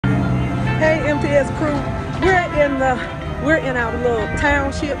MTS crew. We're in our little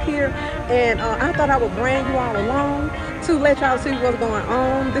township here, and I thought I would bring you all along to let y'all see what's going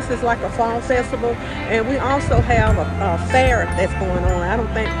on. This is like a fall festival, and we also have a fair that's going on. I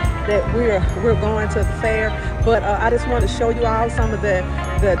don't think that we're going to the fair, but I just want to show you all some of the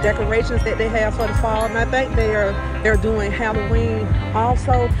decorations that they have for the fall, and I think they're doing Halloween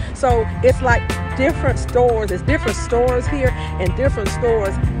also. So it's like different stores. There's different stores here, and different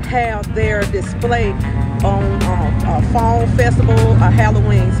stores have their display on fall festival or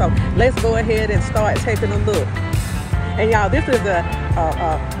Halloween. So let's go ahead and start taking a look. And y'all, this is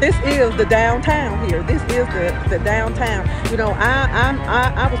the downtown here. This is the downtown. You know,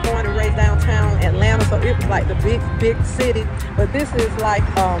 I was born and raised downtown Atlanta, so it was like the big city. But this is like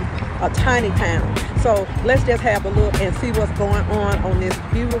a tiny town. So let's just have a look and see what's going on this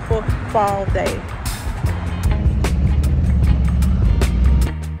beautiful fall day.